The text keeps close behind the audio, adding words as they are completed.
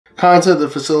Content that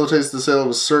facilitates the sale of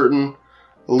a certain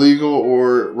illegal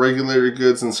or regulated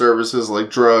goods and services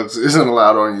like drugs isn't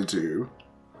allowed on YouTube.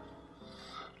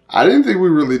 I didn't think we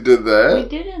really did that. We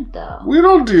didn't though. We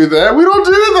don't do that. We don't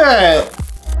do that.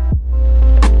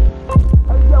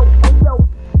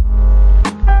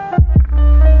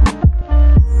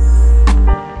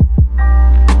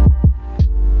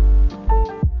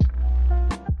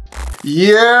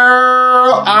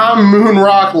 Yeah, I'm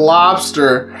Moonrock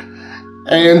Lobster,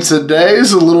 and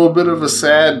today's a little bit of a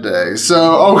sad day.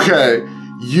 So, okay,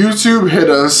 YouTube hit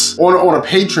us on a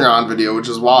Patreon video, which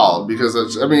is wild because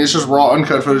it's just raw,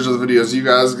 uncut footage of the videos you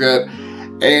guys get.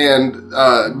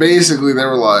 And basically they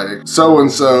were like,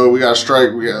 so-and-so, we got a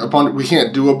strike, we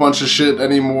can't do a bunch of shit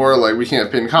anymore. Like, we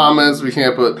can't pin comments, we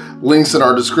can't put links in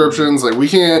our descriptions, like we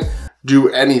can't do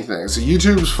anything. So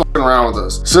YouTube's fucking around with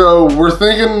us. So we're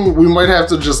thinking we might have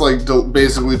to just like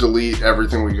basically delete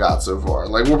everything we got so far.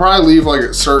 Like, we'll probably leave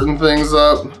like certain things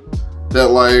up that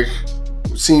like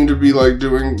seem to be like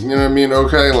doing, you know what I mean,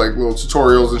 okay, like little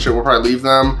tutorials and shit, we'll probably leave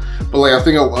them. But like, I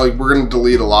think like we're gonna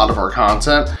delete a lot of our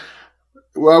content.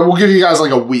 Well, we'll give you guys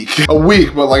like a week,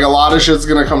 but like a lot of shit's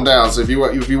gonna come down. So if you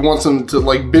want some to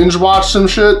like binge watch some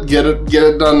shit, get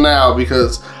it done now,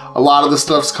 because a lot of the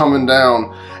stuff's coming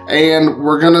down. And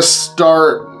we're gonna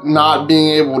start not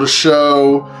being able to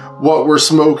show what we're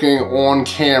smoking on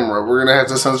camera. We're gonna have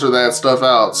to censor that stuff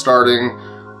out starting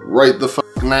right the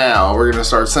fuck now. We're gonna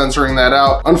start censoring that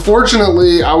out.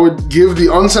 Unfortunately, I would give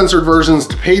the uncensored versions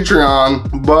to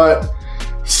Patreon, but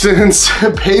since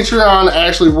Patreon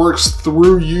actually works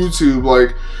through YouTube,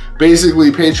 like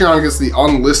basically Patreon gets the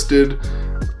unlisted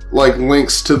like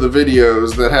links to the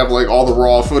videos that have like all the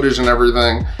raw footage and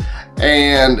everything.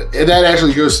 And that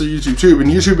actually goes to YouTube too. And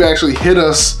YouTube actually hit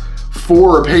us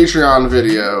for a Patreon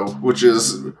video, which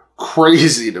is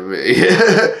crazy to me,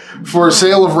 for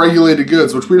sale of regulated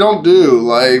goods, which we don't do.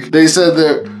 Like, they said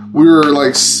that we were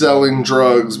like selling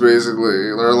drugs, basically.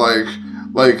 They're like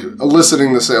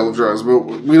eliciting the sale of drugs, but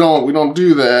we don't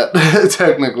do that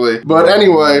technically. But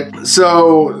anyway,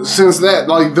 so since that,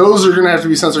 like, those are gonna have to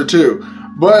be censored too.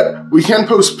 But we can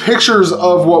post pictures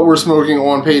of what we're smoking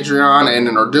on Patreon and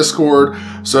in our Discord.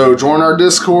 So join our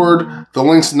Discord. The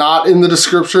link's not in the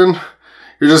description.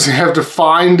 You're just gonna have to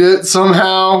find it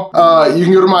somehow. You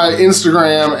can go to my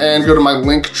Instagram and go to my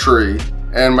link tree,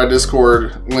 and my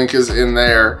Discord link is in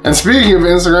there. And speaking of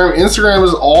Instagram, Instagram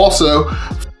is also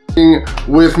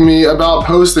with me about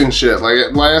posting shit.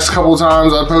 Like, last couple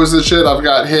times I posted shit, I've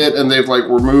got hit and they've like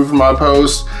removed my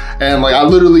post, and like I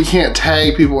literally can't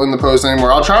tag people in the post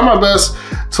anymore. I'll try my best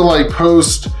to like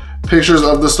post pictures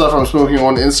of the stuff I'm smoking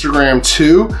on Instagram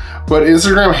too, but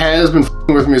Instagram has been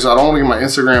with me, so I don't want to get my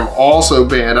Instagram also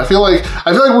banned. I feel like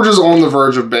we're just on the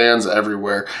verge of bans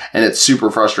everywhere, and it's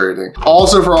super frustrating.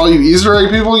 Also, for all you Easter egg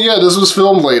people, yeah, this was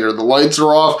filmed later. The lights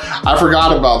are off. I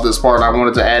forgot about this part, and I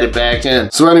wanted to add it back in.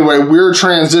 So anyway, we're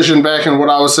transitioned back in what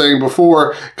I was saying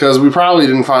before, because we probably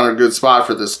didn't find a good spot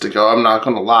for this to go, I'm not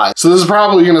gonna lie. So this is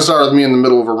probably gonna start with me in the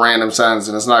middle of a random sentence,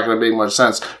 and it's not gonna make much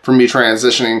sense for me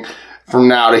transitioning from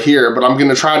now to here, but I'm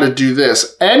gonna try to do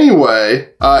this anyway.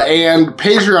 And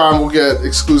Patreon will get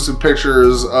exclusive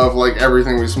pictures of like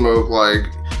everything we smoke, like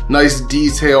nice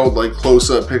detailed like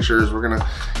close-up pictures. We're gonna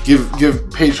give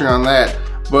Patreon that.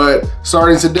 But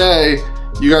starting today,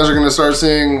 you guys are gonna start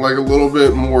seeing like a little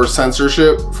bit more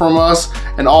censorship from us.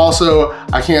 And also,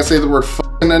 I can't say the word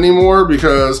f***ing anymore,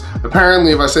 because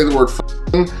apparently if I say the word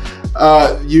f***ing,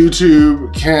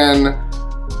 YouTube can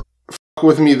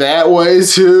with me that way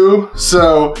too.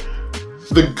 So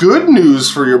the good news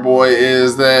for your boy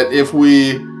is that if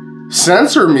we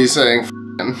censor me saying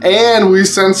f***ing, and we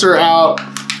censor out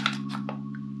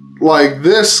like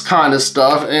this kind of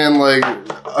stuff and like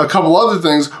a couple other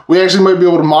things, we actually might be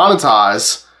able to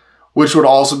monetize, which would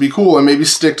also be cool, and maybe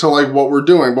stick to like what we're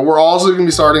doing. But we're also gonna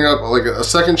be starting up like a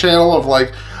second channel of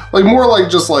like more like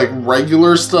just like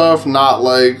regular stuff, not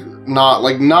like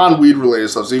non-weed related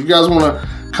stuff. So if you guys wanna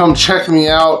come check me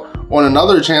out on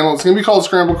another channel, it's gonna be called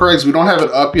Scrambled Craigs. We don't have it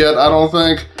up yet, I don't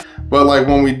think, but like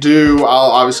when we do,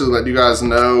 I'll obviously let you guys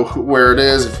know where it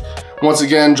is. Once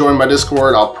again, join my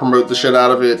Discord. I'll promote the shit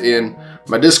out of it in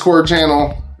my Discord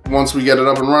channel once we get it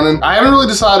up and running. I haven't really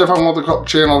decided if I want the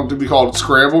channel to be called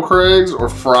Scrambled Craigs or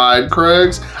Fried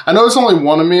Craigs. I know it's only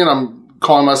one of me and I'm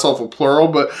calling myself a plural,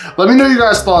 but let me know you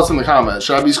guys' thoughts in the comments.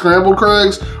 Should I be Scrambled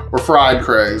Craigs or Fried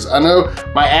Craigs? I know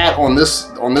my @ on this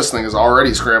thing is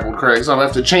already Scrambled Craigs. I'm gonna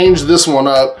have to change this one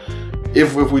up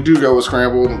if we do go with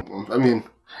Scrambled. I mean,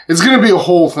 it's gonna be a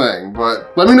whole thing,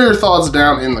 but let me know your thoughts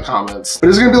down in the comments. But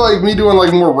it's gonna be like me doing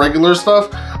like more regular stuff.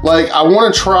 Like, I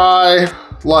wanna try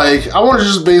Like, I want to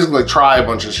just basically like try a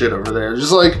bunch of shit over there.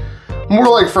 Just like, more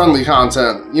like friendly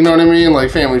content, you know what I mean?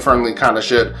 Like family friendly kind of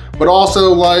shit. But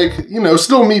also like, you know,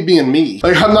 still me being me.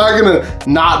 Like I'm not gonna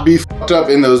not be fucked up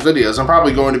in those videos. I'm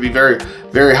probably going to be very,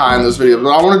 very high in those videos. But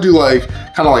I wanna do like,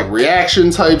 kind of like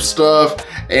reaction type stuff.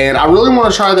 And I really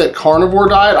wanna try that carnivore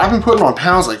diet. I've been putting on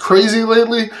pounds like crazy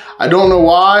lately. I don't know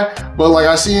why, but like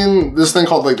I seen this thing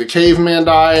called like the caveman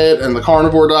diet and the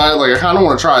carnivore diet. Like I kind of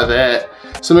wanna try that.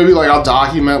 So maybe like I'll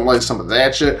document like some of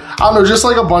that shit. I don't know, just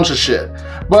like a bunch of shit.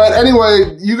 But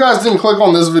anyway, you guys didn't click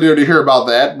on this video to hear about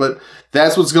that, but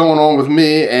that's what's going on with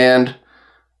me and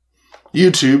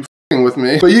YouTube with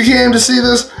me. But you came to see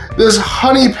this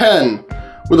honey pen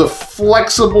with a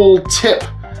flexible tip.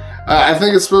 I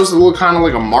think it's supposed to look kind of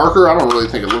like a marker. I don't really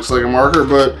think it looks like a marker,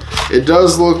 but it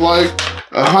does look like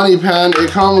a honey pen.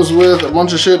 It comes with a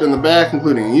bunch of shit in the back,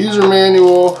 including a user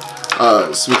manual,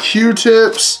 some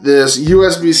Q-tips, this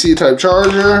USB-C type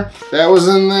charger that was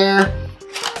in there,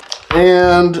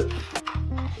 and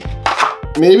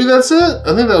maybe that's it?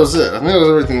 I think that was it. I think that was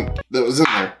everything that was in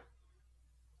there.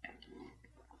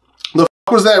 The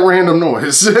fuck was that random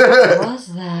noise? What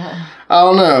was that? I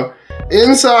don't know.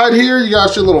 Inside here, you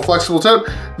got your little flexible tip.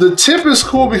 The tip is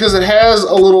cool because it has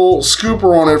a little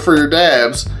scooper on it for your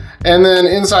dabs. And then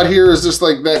inside here is just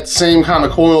like that same kind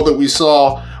of coil that we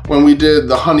saw when we did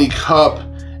the honey cup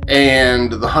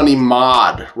and the honey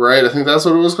mod, right? I think that's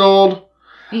what it was called.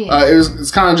 Yeah.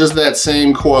 It's kind of just that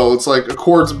same coil. It's like a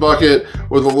quartz bucket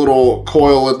with a little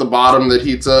coil at the bottom that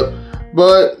heats up.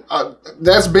 But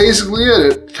that's basically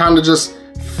it. It kind of just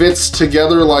fits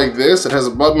together like this. It has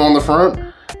a button on the front.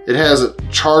 It has a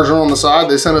charger on the side.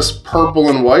 They sent us purple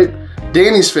and white.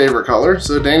 Danny's favorite color,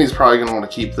 so Danny's probably gonna want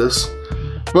to keep this.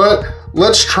 But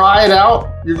let's try it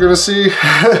out. You're gonna see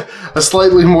a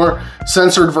slightly more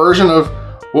censored version of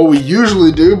what we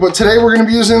usually do, but today we're gonna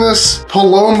be using this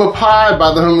Paloma pie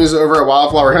by the homies over at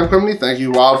Wildflower Hemp Company. Thank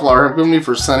you, Wildflower Hemp Company,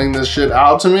 for sending this shit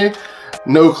out to me.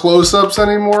 No close-ups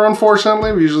anymore,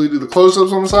 unfortunately. We usually do the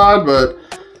close-ups on the side, but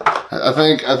I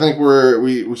think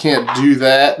we can't do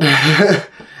that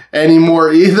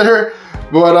anymore either.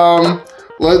 But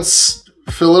let's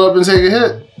fill it up and take a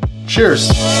hit. Cheers.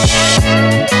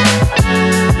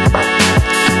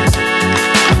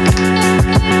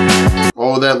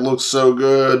 Oh, that looks so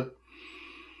good.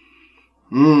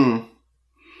 Mmm.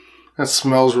 That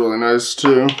smells really nice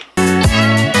too.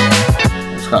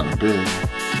 It's kind of big.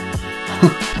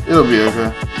 It'll be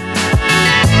okay.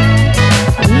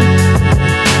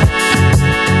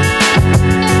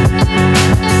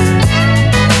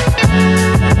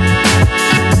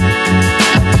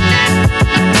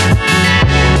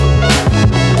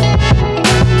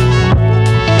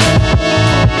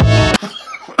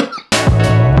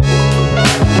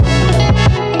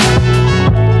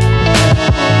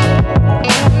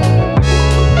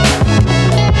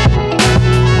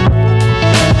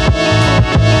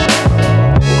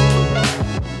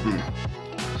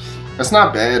 It's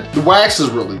not bad. The wax is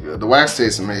really good. The wax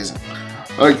tastes amazing.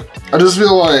 Like, I just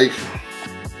feel like,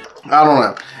 I don't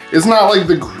know. It's not like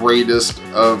the greatest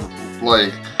of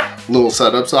like little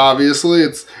setups, obviously.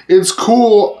 It's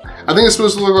cool. I think it's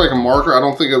supposed to look like a marker. I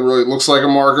don't think it really looks like a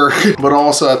marker. But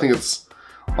also I think it's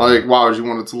like, why would you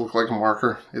want it to look like a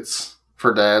marker? It's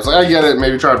for dabs. Like, I get it,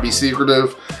 maybe try to be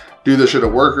secretive, do this shit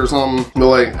at work or something. But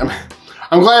like,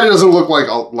 I'm glad it doesn't look like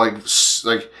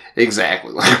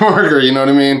exactly like a marker, you know what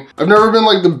I mean? I've never been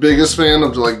like the biggest fan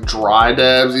of like dry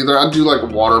dabs either. I do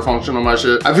like water function on my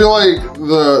shit. I feel like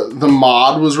the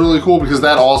mod was really cool because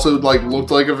that also like looked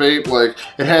like a vape. Like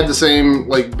it had the same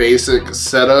like basic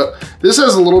setup. This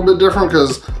is a little bit different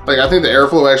because like I think the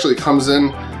airflow actually comes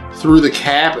in through the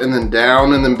cap and then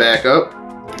down and then back up.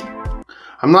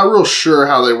 I'm not real sure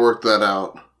how they worked that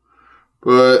out,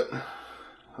 but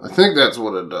I think that's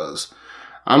what it does.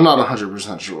 I'm not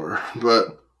 100% sure,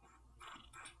 but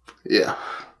yeah,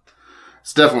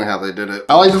 it's definitely how they did it.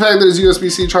 I like the fact that it's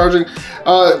USB-C charging.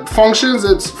 Functions,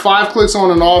 it's 5 clicks on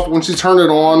and off. Once you turn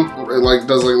it on, it like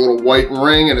does like a little white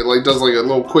ring and it like does like a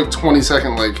little quick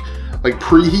 20-second like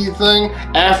preheat thing.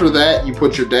 After that, you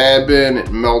put your dab in,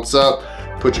 it melts up,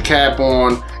 put your cap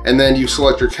on, and then you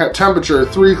select your temperature.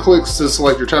 3 clicks to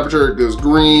select your temperature. It goes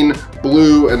green,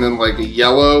 blue, and then like a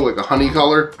yellow, like a honey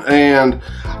color. And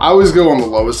I always go on the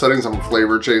lowest settings. I'm a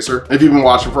flavor chaser. If you've been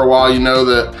watching for a while, you know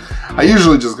that I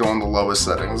usually just go on the lowest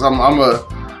settings. I'm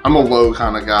a low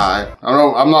kind of guy.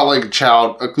 I'm not like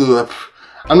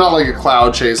I'm not like a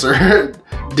cloud chaser.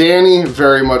 Danny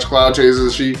very much cloud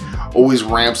chases. She always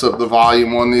ramps up the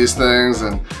volume on these things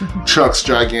and chucks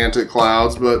gigantic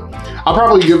clouds, but I'll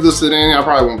probably give this to Danny. I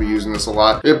probably won't be using this a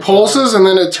lot. It pulses and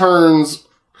then it turns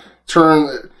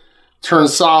turn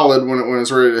solid when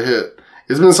it's ready to hit.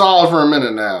 It's been solid for a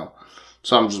minute now,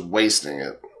 so I'm just wasting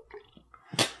it.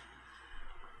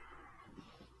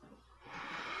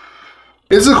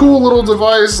 It's a cool little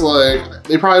device. Like,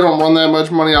 they probably don't run that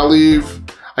much money.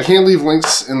 I can't leave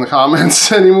links in the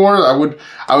comments anymore. I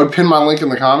would pin my link in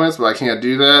the comments, but I can't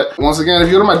do that. Once again, if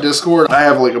you go to my Discord, I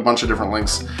have like a bunch of different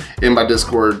links in my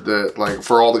Discord that like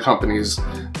for all the companies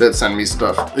that send me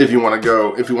stuff. If you want to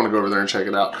go over there and check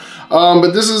it out.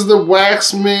 But this is the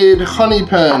wax made honey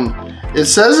pen. It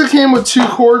says it came with 2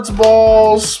 quartz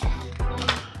balls.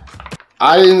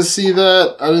 I didn't see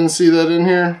that. I didn't see that in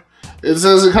here. It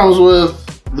says it comes with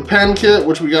the pen kit,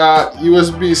 which we got,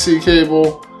 USB-C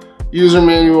cable, user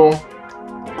manual,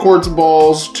 quartz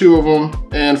balls, 2 of them,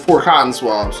 and 4 cotton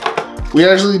swabs. We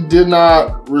actually did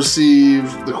not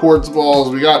receive the quartz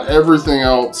balls. We got everything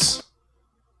else.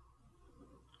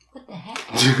 What the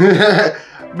heck?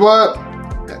 But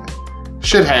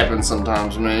shit happens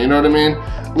sometimes, man. You know what I mean?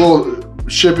 Little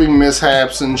shipping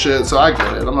mishaps and shit. So I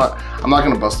get it. I'm not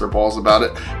gonna bust their balls about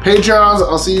it. Patreons,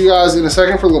 I'll see you guys in a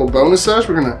second for a little bonus sesh.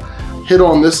 We're gonna hit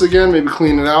on this again, maybe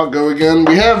clean it out, go again.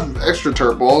 We have extra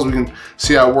turp balls. We can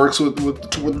see how it works with the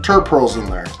turp pearls in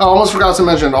there. I almost forgot to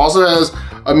mention, it also has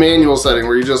a manual setting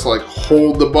where you just like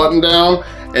hold the button down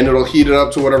and it'll heat it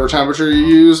up to whatever temperature you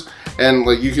use. And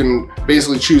like you can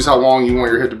basically choose how long you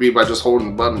want your hit to be by just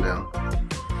holding the button down.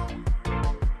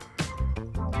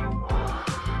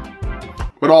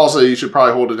 But also you should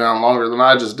probably hold it down longer than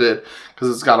I just did because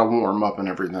it's got to warm up and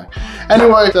everything.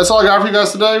 Anyway, that's all I got for you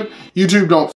guys today. YouTube,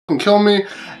 don't fucking kill me.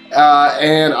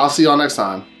 And I'll see y'all next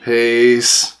time.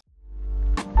 Peace.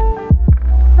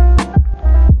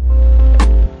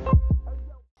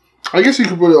 I guess you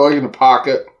could put it like in a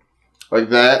pocket, like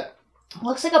that.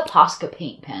 Looks like a Posca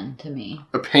paint pen to me.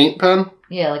 A paint pen?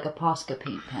 Yeah, like a Posca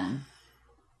paint pen.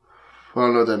 I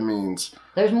don't know what that means.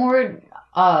 There's more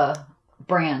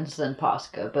brands than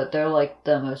Posca, but they're like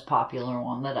the most popular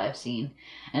one that I've seen.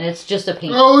 And it's just a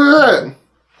paint. Oh, look at that.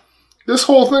 This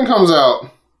whole thing comes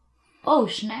out. Oh,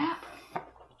 snap.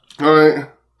 All right.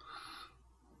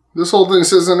 This whole thing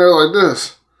sits in there like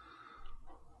this.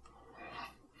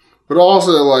 But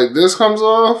also, like, this comes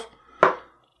off.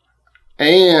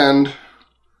 And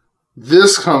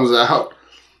this comes out.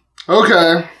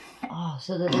 Okay. Oh,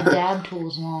 so that the dab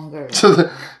tool's longer.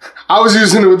 So I was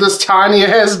using it with this tiny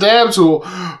ass dab tool.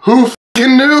 Who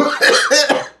fucking knew? Fight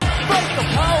the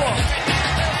power!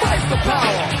 Fight the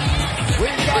power! We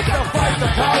got to fight the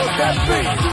power that beat!